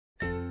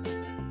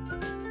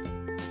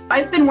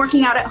I've been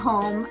working out at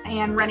home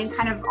and running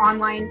kind of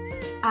online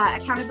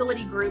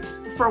accountability groups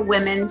for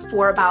women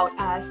for about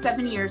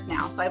 7 years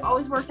now. So I've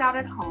always worked out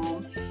at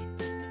home.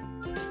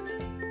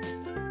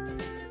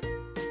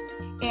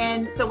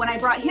 And so when I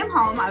brought him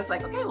home, I was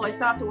like, okay, well, I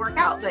still have to work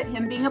out. But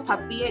him being a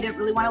puppy, I didn't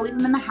really want to leave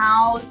him in the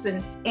house.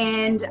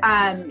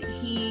 And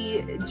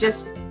he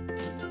just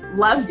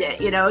loved it.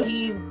 You know,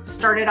 he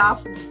started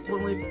off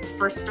when we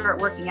first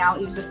started working out,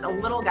 he was just a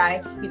little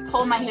guy. He'd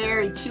pull my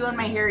hair, he'd chew on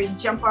my hair, he'd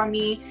jump on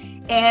me.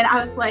 And I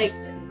was like,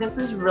 this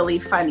is really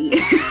funny.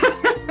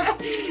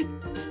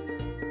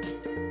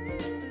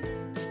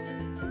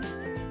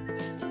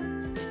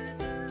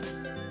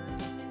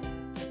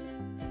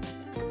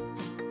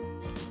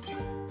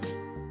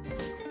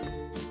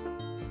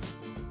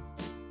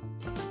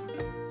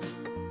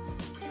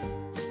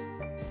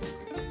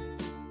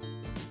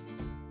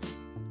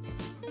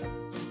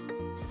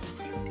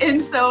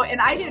 And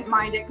I didn't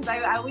mind it because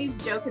I always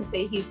joke and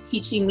say he's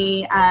teaching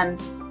me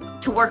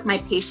to work my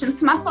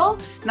patience muscle,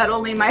 not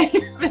only my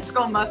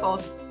physical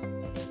muscles.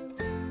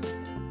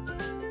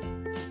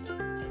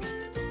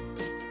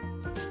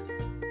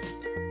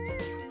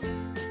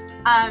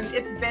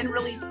 It's been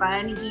really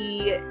fun.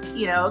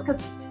 You know,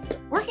 because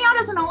working out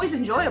isn't always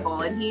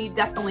enjoyable, and he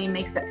definitely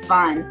makes it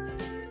fun.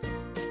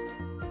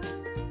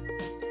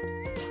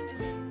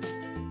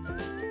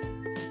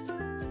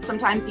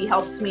 Sometimes he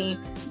helps me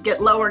get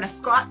lower in a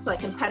squat so I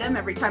can pet him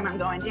every time I'm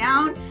going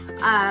down.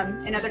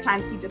 And other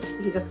times he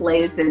just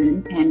lays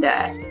and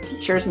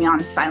cheers me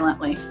on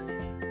silently.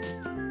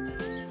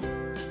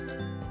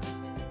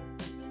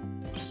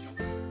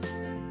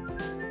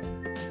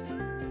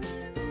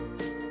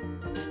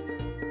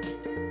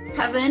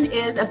 Kevin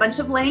is a bunch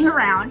of laying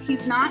around.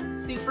 He's not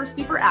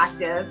super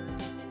active.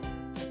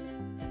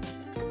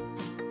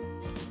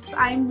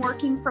 I'm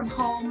working from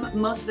home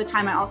most of the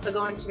time. I also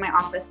go into my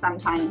office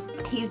sometimes.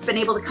 He's been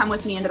able to come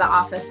with me into the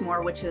office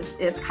more, which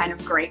is kind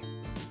of great.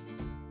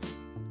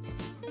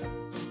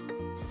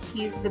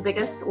 He's the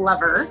biggest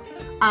lover.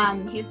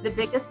 He's the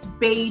biggest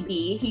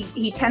baby.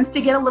 He tends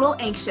to get a little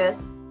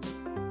anxious.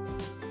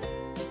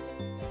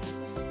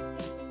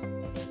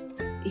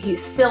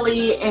 He's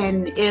silly,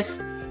 and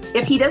if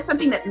he does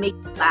something that makes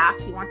me laugh,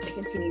 he wants to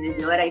continue to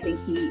do it. I think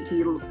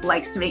he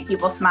likes to make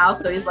people smile,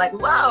 so he's like,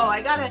 whoa,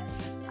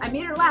 I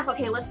made her laugh.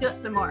 Okay, let's do it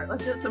some more.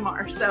 Let's do it some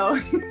more. So.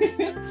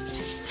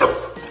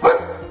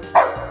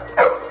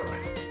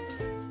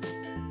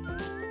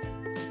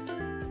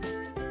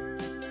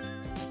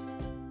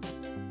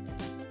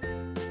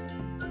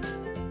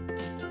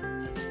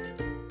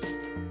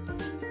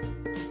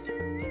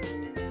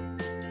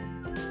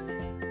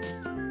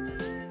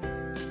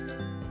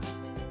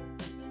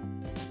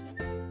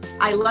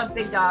 I love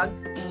big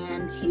dogs,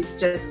 and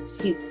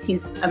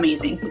he's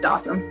amazing. He's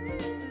awesome.